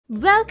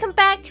Welcome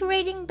back to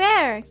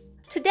ReadingBear.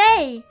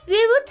 Today,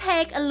 we will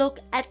take a look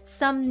at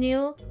some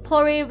new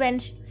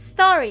ProRevenge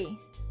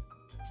stories.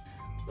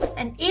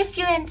 And if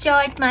you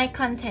enjoyed my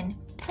content,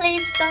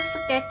 please don't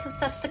forget to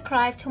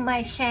subscribe to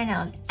my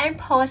channel and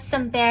post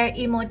some bear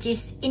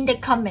emojis in the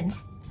comments.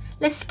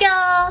 Let's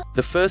go!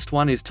 The first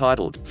one is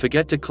titled,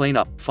 Forget to Clean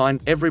Up, Find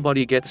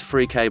Everybody Gets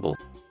Free Cable.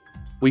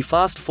 We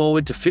fast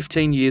forward to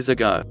 15 years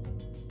ago.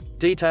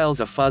 Details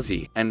are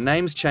fuzzy, and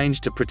names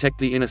changed to protect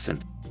the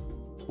innocent.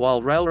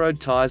 While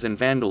railroad ties and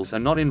vandals are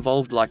not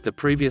involved like the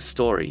previous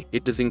story,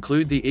 it does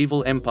include the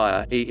evil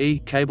empire, e.e.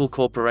 Cable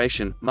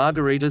Corporation,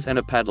 margaritas and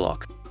a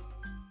padlock.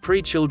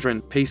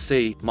 Pre-children,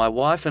 PC, my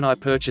wife and I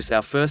purchased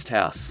our first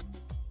house.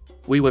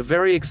 We were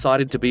very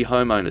excited to be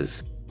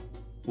homeowners.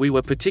 We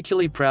were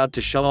particularly proud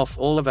to show off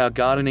all of our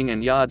gardening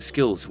and yard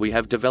skills we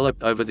have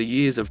developed over the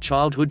years of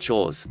childhood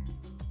chores.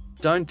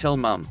 Don't tell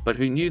mum, but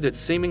who knew that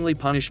seemingly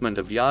punishment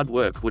of yard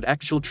work would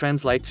actually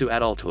translate to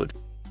adulthood.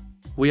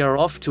 We are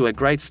off to a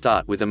great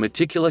start with a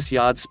meticulous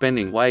yard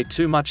spending way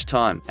too much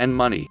time and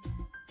money.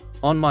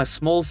 On my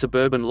small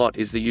suburban lot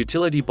is the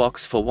utility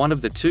box for one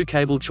of the two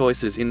cable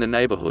choices in the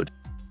neighborhood.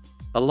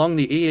 Along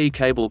the EE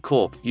Cable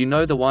Corp, you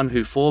know, the one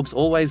who Forbes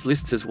always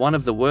lists as one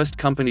of the worst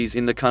companies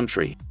in the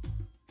country.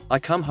 I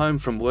come home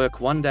from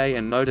work one day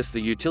and notice the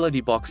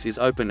utility box is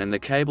open and the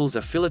cables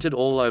are filleted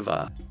all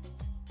over.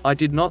 I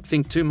did not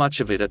think too much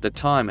of it at the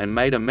time and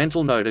made a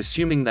mental note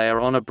assuming they are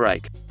on a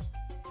break.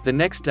 The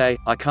next day,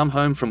 I come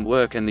home from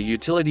work and the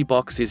utility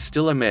box is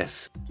still a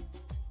mess.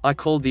 I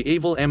called the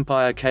evil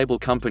Empire Cable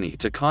Company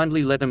to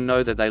kindly let them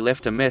know that they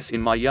left a mess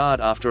in my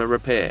yard after a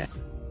repair.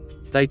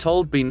 They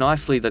told me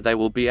nicely that they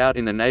will be out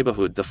in the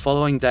neighborhood the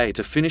following day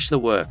to finish the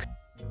work.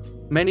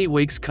 Many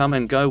weeks come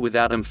and go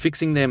without them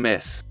fixing their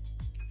mess.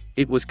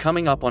 It was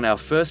coming up on our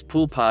first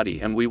pool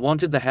party and we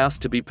wanted the house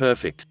to be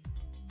perfect.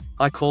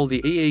 I called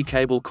the EE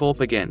Cable Corp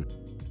again.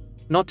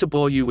 Not to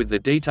bore you with the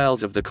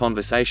details of the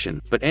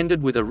conversation, but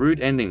ended with a rude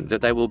ending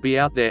that they will be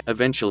out there,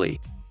 eventually.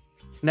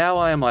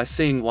 Now am I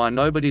seeing why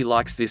nobody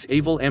likes this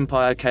evil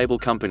Empire Cable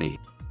Company.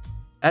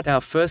 At our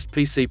first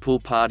PC pool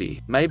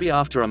party, maybe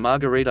after a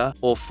margarita,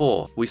 or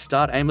four, we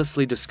start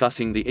aimlessly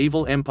discussing the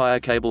evil Empire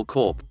Cable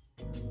Corp.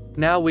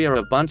 Now we are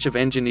a bunch of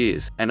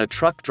engineers, and a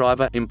truck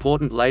driver,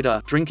 important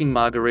later, drinking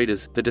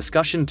margaritas. The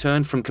discussion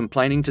turned from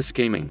complaining to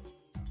scheming.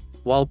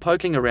 While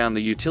poking around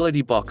the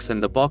utility box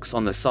and the box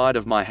on the side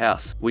of my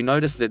house, we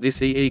noticed that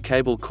this EE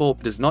Cable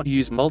Corp does not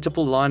use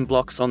multiple line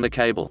blocks on the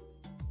cable.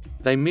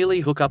 They merely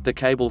hook up the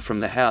cable from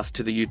the house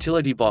to the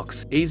utility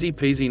box, easy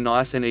peasy,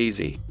 nice and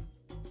easy.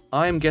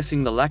 I am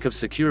guessing the lack of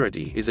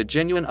security is a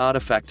genuine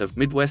artifact of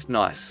Midwest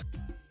nice.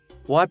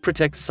 Why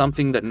protect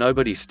something that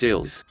nobody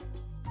steals?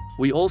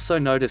 We also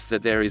notice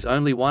that there is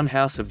only one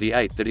house of the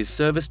 8 that is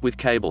serviced with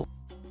cable.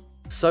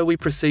 So we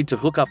proceed to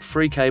hook up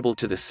free cable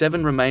to the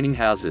 7 remaining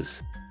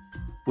houses.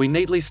 We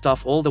neatly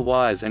stuff all the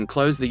wires and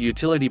close the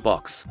utility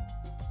box.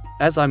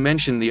 As I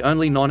mentioned, the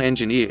only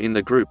non-engineer in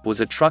the group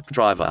was a truck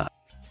driver.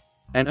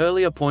 An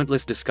earlier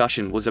pointless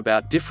discussion was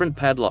about different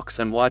padlocks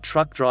and why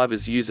truck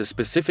drivers use a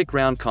specific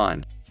round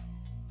kind.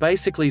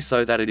 Basically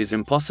so that it is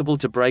impossible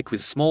to break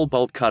with small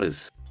bolt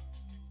cutters.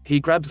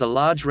 He grabs a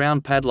large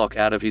round padlock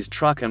out of his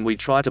truck and we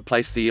try to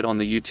place it on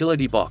the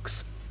utility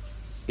box.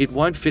 It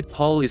won't fit,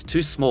 hole is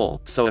too small,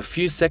 so a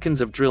few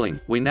seconds of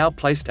drilling, we now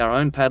placed our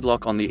own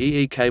padlock on the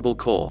EE Cable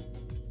Core.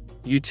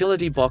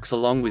 Utility box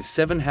along with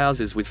 7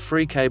 houses with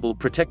free cable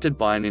protected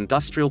by an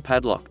industrial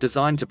padlock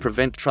designed to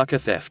prevent trucker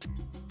theft.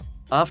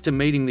 After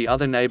meeting the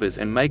other neighbors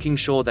and making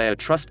sure they are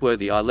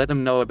trustworthy, I let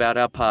them know about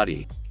our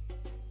party.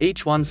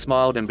 Each one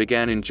smiled and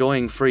began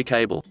enjoying free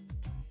cable.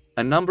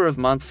 A number of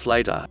months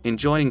later,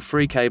 enjoying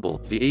free cable,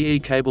 the EE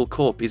Cable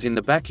Corp is in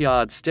the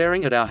backyard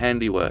staring at our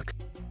handiwork.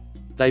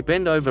 They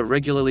bend over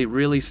regularly,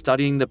 really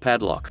studying the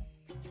padlock.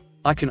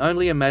 I can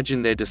only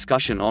imagine their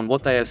discussion on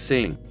what they are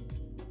seeing.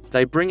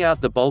 They bring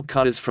out the bolt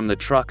cutters from the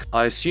truck.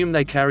 I assume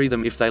they carry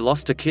them if they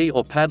lost a key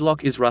or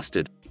padlock is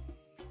rusted.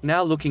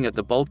 Now looking at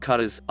the bolt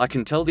cutters, I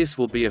can tell this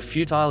will be a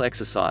futile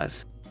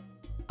exercise.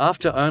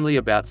 After only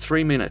about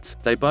 3 minutes,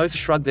 they both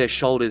shrug their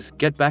shoulders,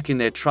 get back in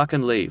their truck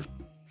and leave.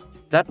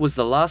 That was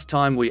the last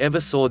time we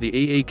ever saw the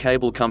EE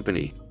Cable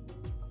Company.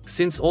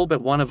 Since all but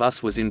one of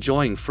us was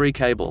enjoying free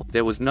cable,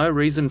 there was no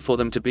reason for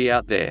them to be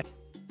out there.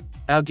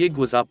 Our gig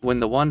was up when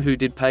the one who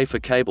did pay for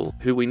cable,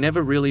 who we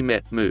never really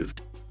met,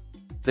 moved.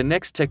 The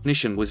next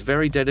technician was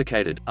very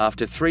dedicated,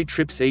 after 3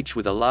 trips each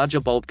with a larger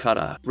bolt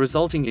cutter,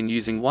 resulting in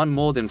using one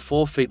more than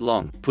 4 feet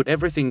long, put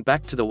everything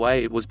back to the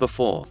way it was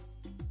before.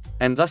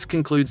 And thus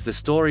concludes the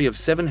story of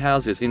 7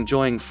 houses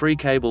enjoying free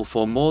cable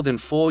for more than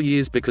 4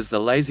 years because the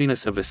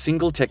laziness of a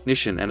single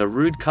technician and a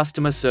rude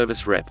customer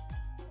service rep.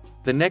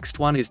 The next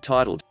one is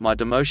titled, My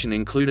Demotion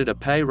Included a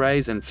Pay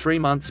Raise and 3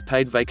 months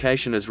paid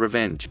vacation as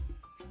revenge.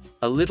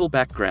 A little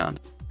background.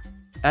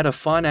 At a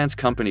finance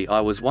company I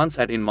was once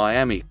at in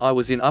Miami, I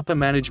was in upper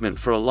management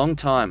for a long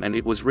time and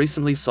it was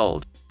recently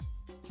sold.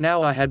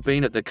 Now I had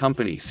been at the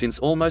company since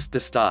almost the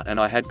start and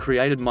I had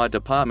created my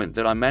department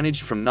that I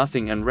managed from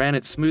nothing and ran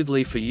it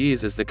smoothly for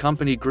years as the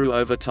company grew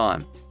over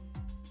time.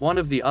 One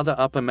of the other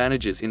upper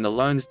managers in the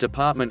loans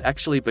department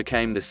actually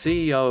became the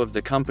CEO of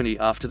the company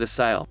after the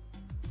sale.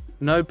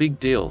 No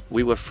big deal,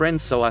 we were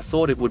friends, so I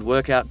thought it would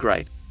work out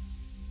great.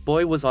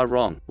 Boy was I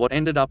wrong. What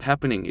ended up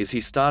happening is he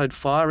started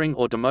firing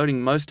or demoting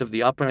most of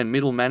the upper and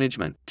middle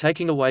management,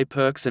 taking away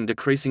perks and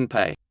decreasing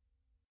pay.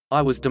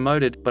 I was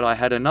demoted, but I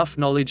had enough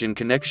knowledge and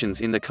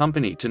connections in the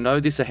company to know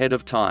this ahead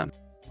of time.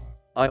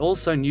 I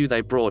also knew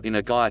they brought in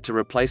a guy to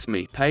replace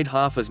me, paid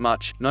half as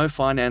much, no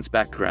finance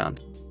background.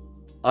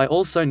 I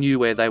also knew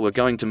where they were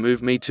going to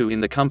move me to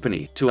in the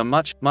company, to a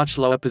much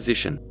lower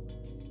position.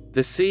 The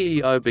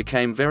CEO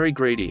became very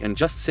greedy and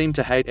just seemed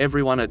to hate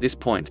everyone at this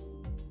point.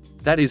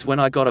 That is when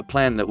I got a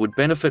plan that would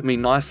benefit me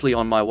nicely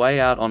on my way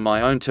out on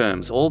my own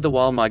terms, all the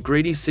while my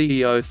greedy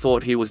CEO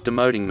thought he was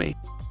demoting me.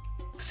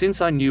 Since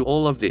I knew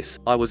all of this,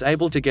 I was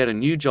able to get a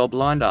new job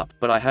lined up,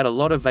 but I had a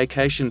lot of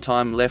vacation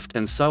time left,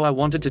 and so I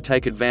wanted to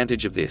take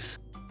advantage of this.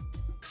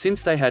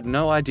 Since they had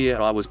no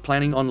idea I was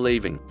planning on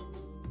leaving,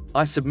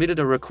 I submitted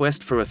a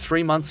request for a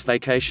 3-month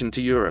vacation to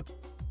Europe.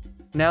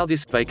 Now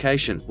this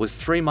vacation was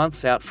 3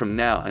 months out from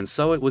now, and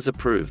so it was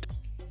approved.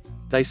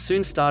 They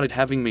soon started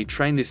having me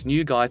train this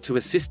new guy to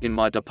assist in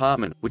my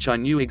department, which I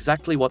knew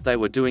exactly what they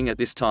were doing at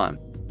this time.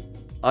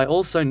 I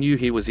also knew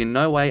he was in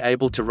no way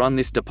able to run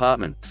this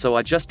department, so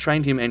I just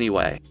trained him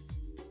anyway.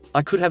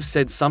 I could have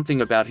said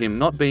something about him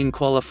not being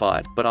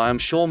qualified, but I am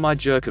sure my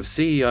jerk of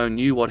CEO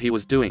knew what he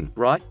was doing,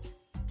 right?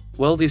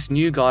 Well, this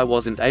new guy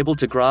wasn't able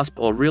to grasp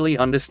or really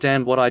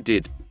understand what I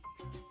did.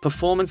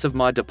 Performance of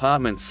my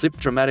department slipped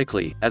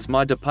dramatically, as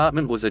my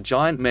department was a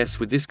giant mess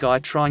with this guy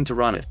trying to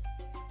run it,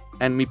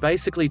 and me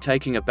basically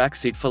taking a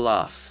backseat for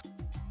laughs.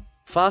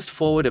 Fast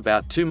forward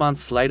about 2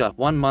 months later,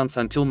 1 month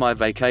until my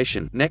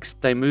vacation.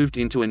 Next, they moved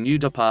into a new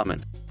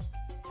department.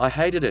 I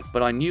hated it,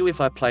 but I knew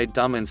if I played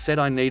dumb and said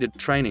I needed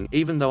training,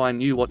 even though I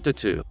knew what to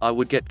do, I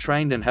would get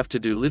trained and have to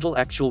do little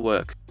actual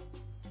work.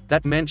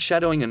 That meant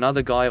shadowing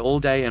another guy all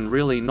day and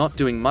really not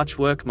doing much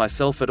work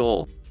myself at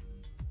all.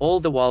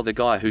 All the while the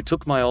guy who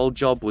took my old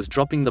job was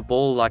dropping the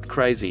ball like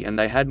crazy, and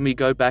they had me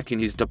go back in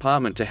his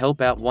department to help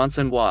out once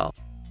in a while.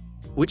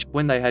 Which,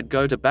 when they had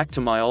go back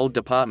to my old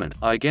department,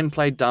 I again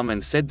played dumb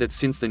and said that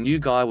since the new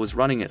guy was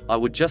running it, I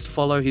would just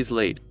follow his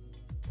lead.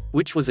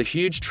 Which was a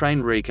huge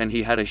train wreck, and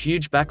he had a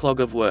huge backlog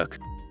of work.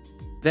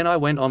 Then I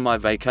went on my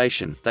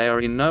vacation. They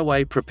are in no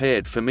way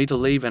prepared for me to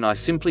leave, and I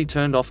simply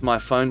turned off my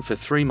phone for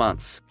 3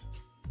 months.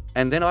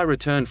 And then I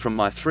returned from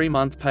my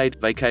 3-month paid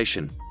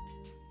vacation.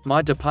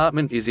 My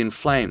department is in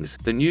flames,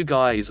 the new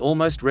guy is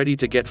almost ready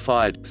to get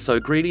fired, so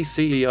greedy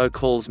CEO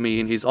calls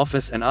me in his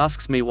office and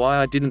asks me why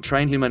I didn't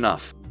train him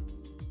enough.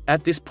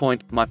 At this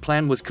point, my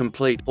plan was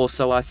complete, or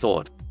so I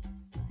thought.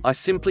 I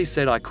simply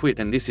said I quit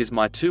and this is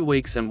my 2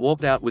 weeks, and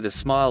walked out with a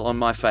smile on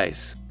my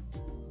face.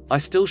 I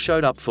still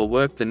showed up for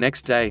work the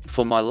next day,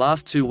 for my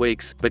last 2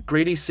 weeks, but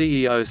greedy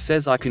CEO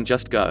says I can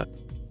just go.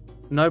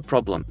 No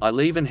problem, I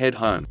leave and head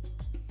home.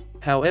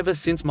 However,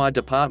 since my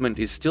department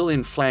is still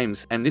in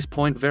flames, and this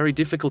point very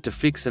difficult to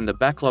fix and the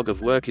backlog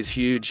of work is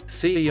huge,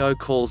 CEO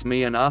calls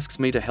me and asks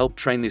me to help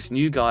train this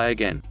new guy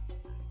again.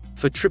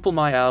 For triple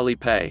my hourly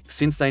pay,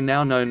 since they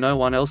now know no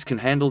one else can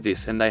handle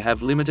this and they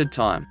have limited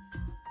time.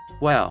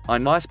 Wow, a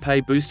nice pay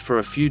boost for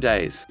a few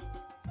days.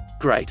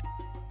 Great.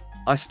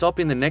 I stop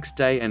in the next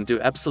day and do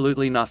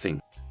absolutely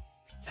nothing.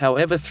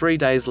 However, 3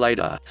 days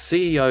later,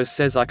 CEO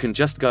says I can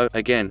just go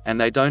again, and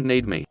they don't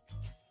need me.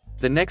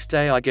 The next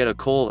day I get a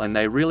call and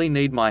they really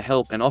need my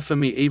help and offer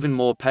me even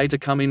more pay to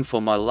come in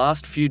for my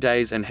last few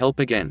days and help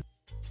again.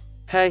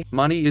 Hey,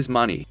 money is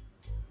money.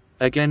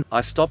 Again,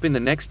 I stop in the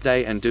next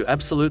day and do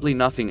absolutely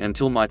nothing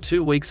until my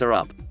 2 weeks are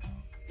up.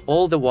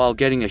 All the while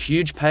getting a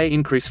huge pay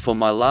increase for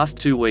my last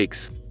 2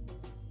 weeks.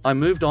 I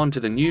moved on to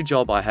the new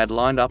job I had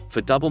lined up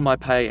for double my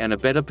pay and a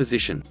better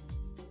position.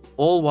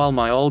 All while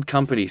my old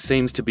company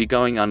seems to be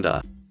going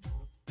under.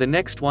 The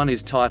next one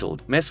is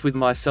titled, Mess with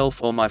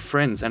Myself or My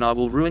Friends and I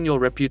Will Ruin Your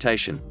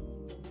Reputation.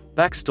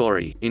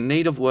 Backstory: in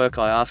need of work,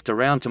 I asked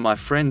around to my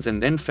friends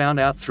and then found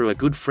out through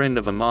a good friend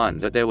of mine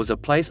that there was a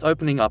place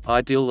opening up,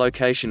 ideal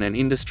location and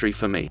industry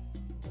for me.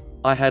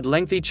 I had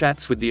lengthy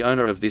chats with the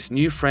owner of this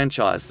new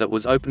franchise that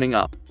was opening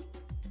up.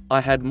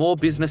 I had more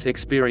business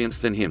experience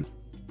than him.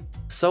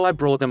 So I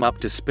brought them up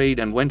to speed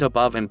and went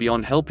above and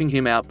beyond, helping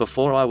him out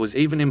before I was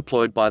even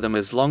employed by them,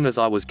 as long as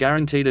I was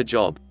guaranteed a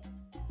job.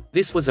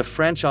 This was a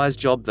franchise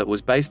job that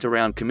was based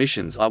around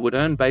commissions I would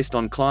earn based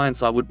on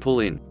clients I would pull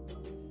in.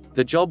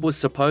 The job was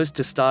supposed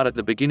to start at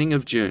the beginning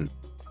of June.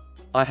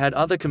 I had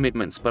other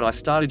commitments, but I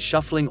started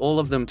shuffling all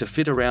of them to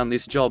fit around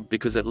this job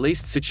because at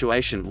least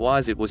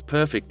situation-wise it was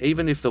perfect,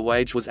 even if the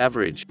wage was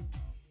average.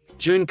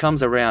 June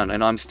comes around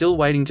and I'm still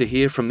waiting to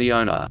hear from the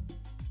owner.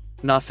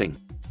 Nothing.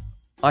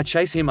 I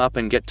chase him up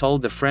and get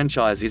told the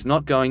franchise is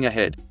not going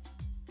ahead.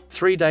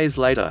 3 days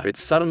later,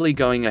 it's suddenly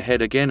going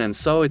ahead again, and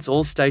so it's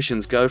all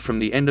stations go from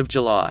the end of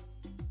July.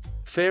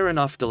 Fair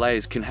enough,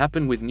 delays can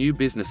happen with new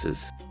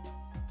businesses.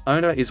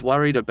 Owner is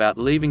worried about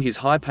leaving his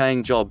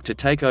high-paying job to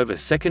take over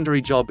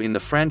secondary job in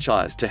the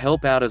franchise to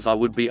help out, as I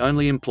would be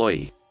only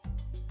employee.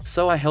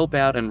 So I help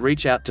out and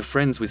reach out to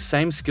friends with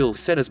same skill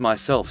set as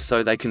myself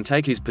so they can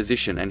take his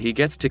position and he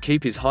gets to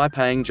keep his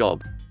high-paying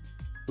job.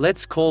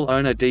 Let's call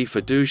owner D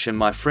for douche and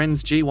my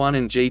friends G1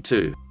 and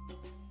G2.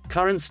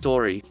 Current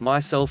story,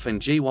 myself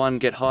and G1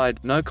 get hired,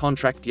 no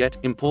contract yet,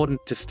 important,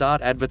 to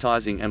start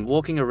advertising and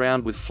walking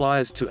around with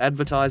flyers to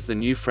advertise the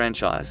new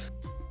franchise.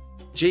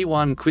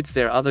 G1 quits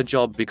their other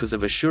job because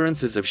of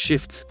assurances of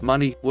shifts,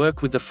 money,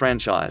 work with the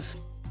franchise.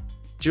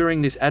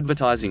 During this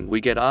advertising we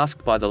get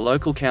asked by the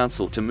local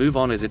council to move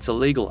on as it's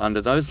illegal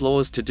under those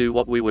laws to do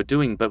what we were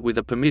doing, but with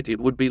a permit it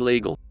would be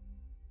legal.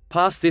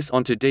 Pass this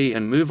on to D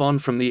and move on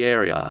from the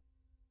area.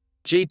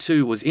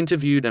 G2 was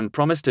interviewed and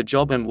promised a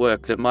job and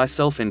work that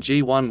myself and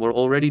G1 were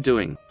already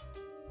doing.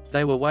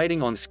 They were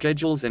waiting on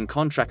schedules and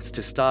contracts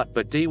to start,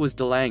 but D was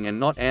delaying and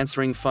not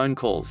answering phone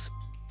calls.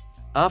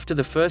 After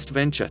the first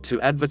venture to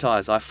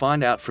advertise, I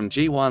find out from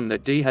G1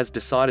 that D has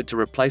decided to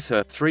replace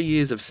her 3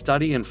 years of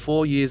study and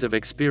 4 years of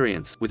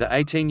experience with a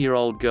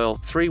 18-year-old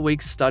girl, 3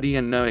 weeks study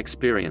and no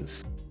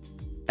experience.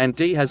 And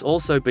D has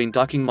also been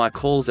ducking my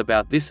calls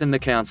about this and the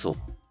council.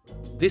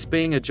 This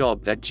being a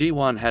job that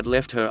G1 had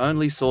left her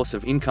only source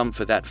of income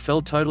for, that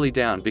fell totally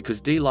down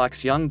because D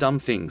likes young dumb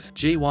things.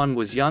 G1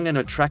 was young and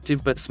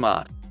attractive but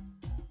smart.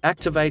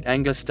 Activate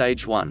anger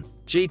stage 1.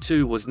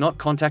 G2 was not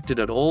contacted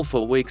at all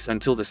for weeks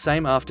until the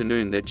same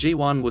afternoon that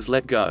G1 was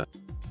let go.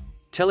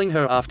 Telling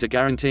her after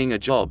guaranteeing a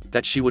job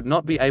that she would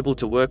not be able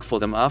to work for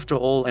them after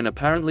all, and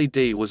apparently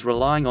D was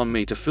relying on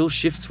me to fill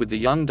shifts with the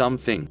young dumb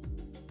thing.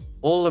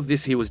 All of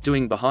this he was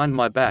doing behind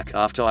my back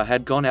after I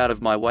had gone out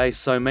of my way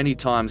so many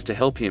times to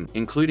help him,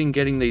 including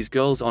getting these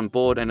girls on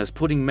board and as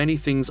putting many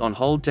things on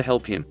hold to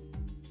help him.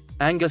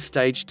 Anger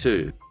stage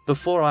 2.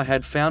 Before I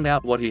had found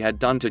out what he had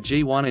done to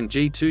G1 and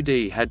G2,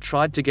 D had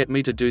tried to get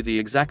me to do the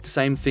exact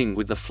same thing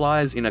with the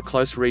flyers in a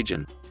close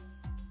region.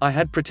 I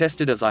had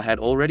protested as I had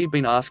already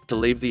been asked to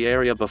leave the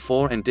area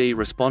before, and D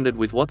responded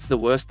with, "What's the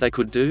worst they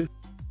could do?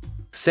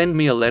 Send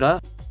me a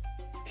letter?"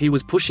 He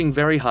was pushing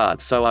very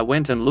hard, so I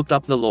went and looked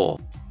up the law.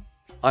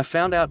 I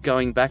found out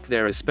going back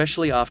there,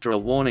 especially after a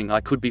warning,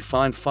 I could be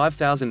fined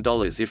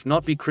 $5,000 if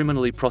not be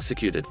criminally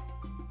prosecuted.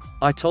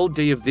 I told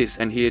D of this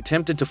and he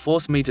attempted to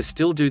force me to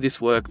still do this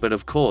work, but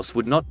of course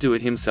would not do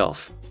it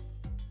himself.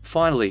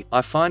 Finally,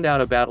 I find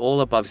out about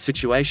all above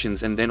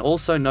situations and then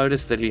also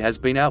notice that he has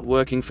been out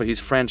working for his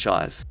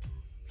franchise.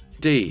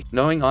 D,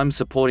 knowing I'm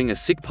supporting a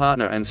sick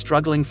partner and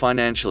struggling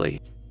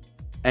financially.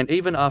 And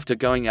even after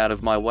going out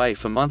of my way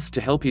for months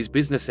to help his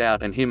business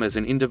out and him as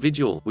an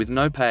individual, with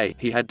no pay,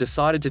 he had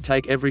decided to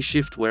take every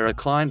shift where a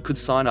client could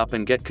sign up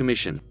and get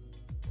commission.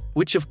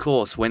 Which of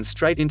course went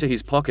straight into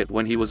his pocket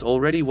when he was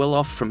already well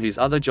off from his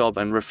other job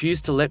and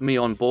refused to let me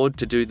on board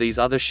to do these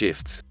other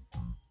shifts,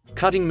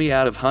 cutting me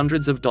out of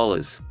hundreds of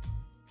dollars.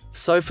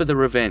 So for the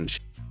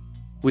revenge.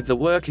 With the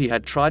work he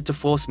had tried to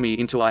force me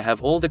into, I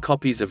have all the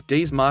copies of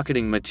D's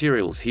marketing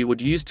materials he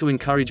would use to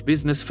encourage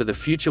business for the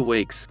future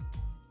weeks.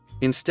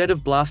 Instead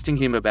of blasting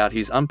him about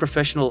his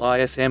unprofessional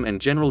ISM and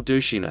general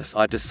douchiness,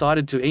 I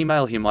decided to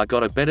email him I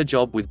got a better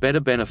job with better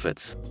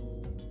benefits,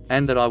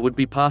 and that I would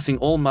be passing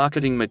all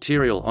marketing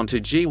material onto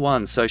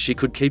G1 so she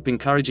could keep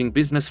encouraging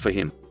business for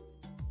him.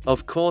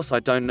 Of course I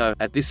don't know,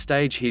 at this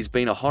stage he's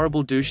been a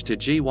horrible douche to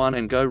G1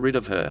 and go rid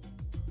of her.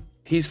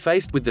 He's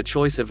faced with the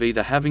choice of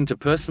either having to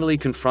personally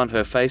confront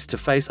her face to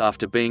face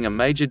after being a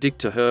major dick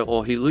to her,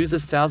 or he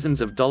loses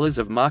thousands of dollars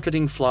of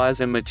marketing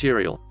flyers and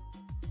material.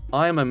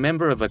 I am a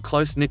member of a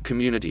close-knit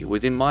community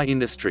within my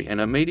industry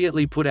and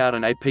immediately put out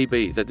an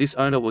APB that this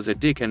owner was a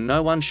dick and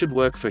no one should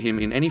work for him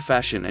in any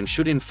fashion and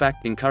should in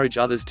fact encourage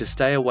others to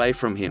stay away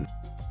from him.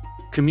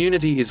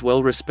 Community is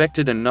well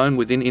respected and known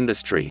within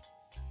industry.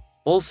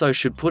 Also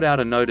should put out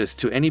a notice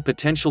to any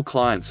potential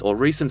clients or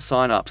recent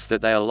sign-ups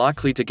that they are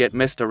likely to get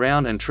messed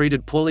around and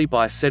treated poorly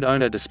by said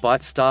owner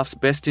despite staff's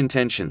best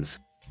intentions.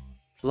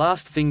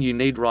 Last thing you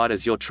need right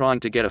as you're trying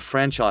to get a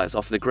franchise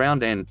off the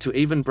ground and to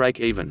even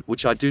break even,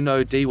 which I do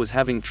know D was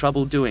having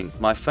trouble doing.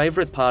 My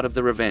favorite part of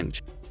the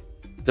revenge.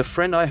 The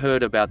friend I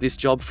heard about this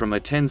job from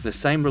attends the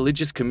same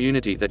religious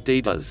community that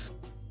D does.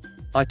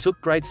 I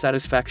took great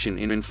satisfaction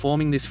in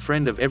informing this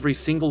friend of every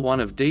single one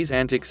of D's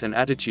antics and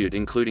attitude,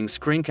 including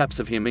screencaps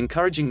of him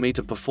encouraging me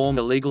to perform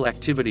illegal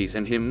activities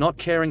and him not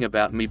caring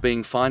about me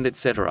being fined,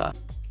 etc.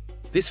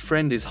 This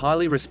friend is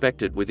highly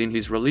respected within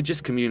his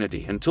religious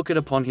community and took it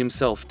upon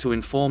himself to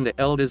inform the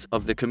elders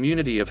of the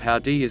community of how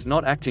D is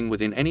not acting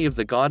within any of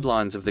the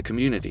guidelines of the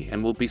community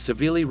and will be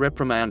severely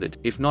reprimanded,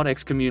 if not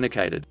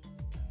excommunicated.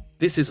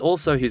 This is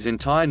also his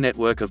entire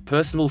network of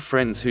personal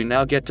friends who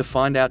now get to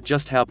find out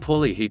just how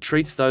poorly he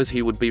treats those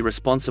he would be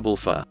responsible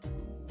for.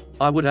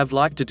 I would have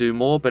liked to do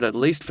more, but at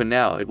least for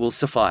now it will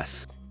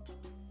suffice.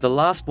 The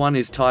last one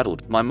is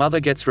titled, "My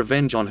Mother Gets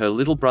Revenge on Her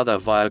Little Brother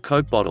Via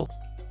Coke Bottle."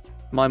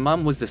 My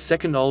mum was the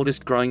second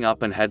oldest growing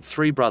up and had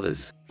 3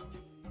 brothers.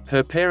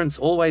 Her parents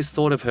always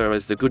thought of her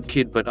as the good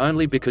kid, but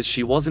only because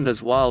she wasn't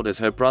as wild as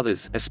her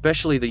brothers,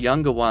 especially the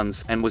younger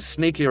ones, and was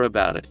sneakier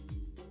about it.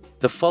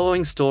 The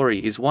following story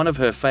is one of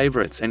her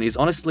favorites and is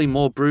honestly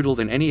more brutal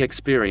than any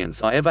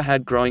experience I ever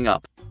had growing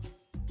up.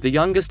 The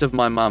youngest of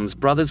my mum's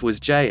brothers was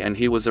Jay, and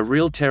he was a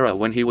real terror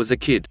when he was a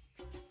kid.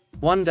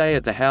 One day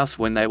at the house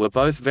when they were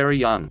both very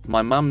young,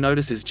 my mum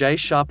notices Jay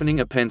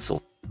sharpening a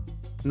pencil.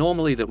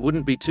 Normally that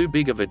wouldn't be too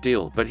big of a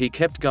deal, but he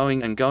kept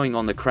going and going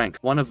on the crank,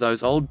 one of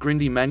those old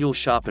grindy manual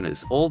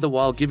sharpeners, all the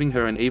while giving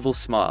her an evil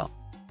smile.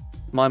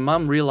 My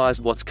mum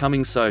realized what's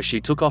coming, so she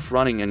took off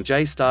running, and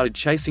Jay started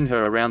chasing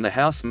her around the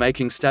house,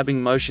 making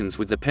stabbing motions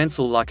with the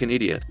pencil like an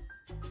idiot.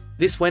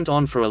 This went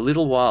on for a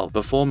little while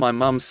before my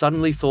mum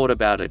suddenly thought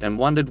about it and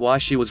wondered why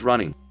she was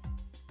running.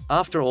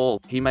 After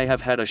all, he may have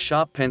had a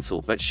sharp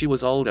pencil, but she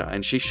was older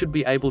and she should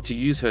be able to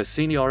use her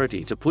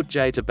seniority to put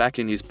Jay back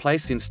in his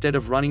place instead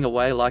of running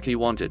away like he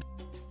wanted.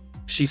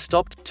 She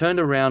stopped,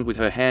 turned around with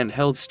her hand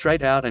held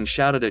straight out, and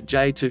shouted at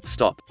Jay to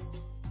stop.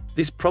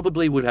 This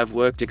probably would have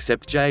worked,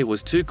 except Jay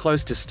was too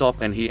close to stop,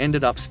 and he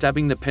ended up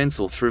stabbing the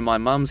pencil through my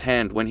mum's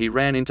hand when he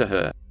ran into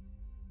her.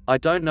 I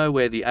don't know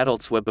where the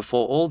adults were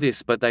before all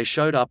this, but they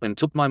showed up and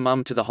took my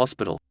mum to the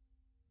hospital.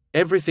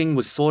 Everything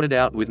was sorted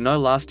out with no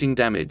lasting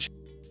damage.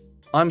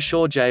 I'm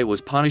sure Jay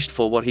was punished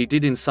for what he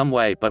did in some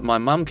way, but my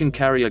mum can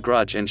carry a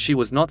grudge and she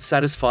was not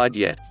satisfied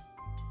yet.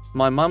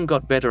 My mum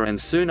got better, and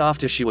soon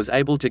after she was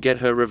able to get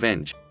her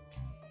revenge.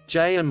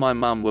 Jay and my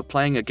mum were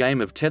playing a game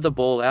of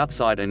tetherball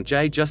outside, and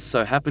Jay just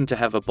so happened to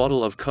have a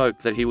bottle of Coke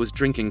that he was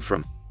drinking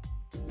from.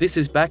 This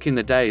is back in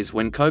the days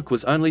when Coke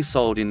was only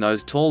sold in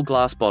those tall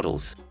glass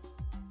bottles.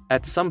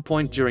 At some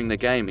point during the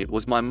game, it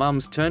was my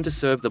mum's turn to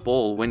serve the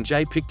ball when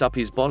Jay picked up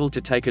his bottle to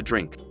take a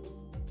drink.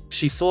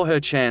 She saw her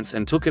chance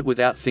and took it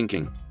without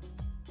thinking.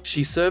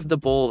 She served the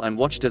ball and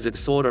watched as it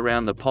soared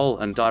around the pole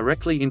and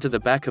directly into the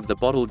back of the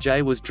bottle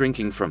Jay was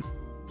drinking from.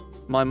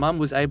 My mum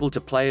was able to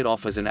play it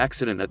off as an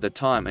accident at the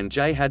time, and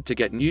Jay had to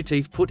get new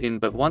teeth put in,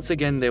 but once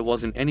again there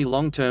wasn't any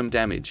long-term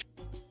damage.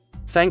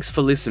 Thanks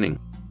for listening.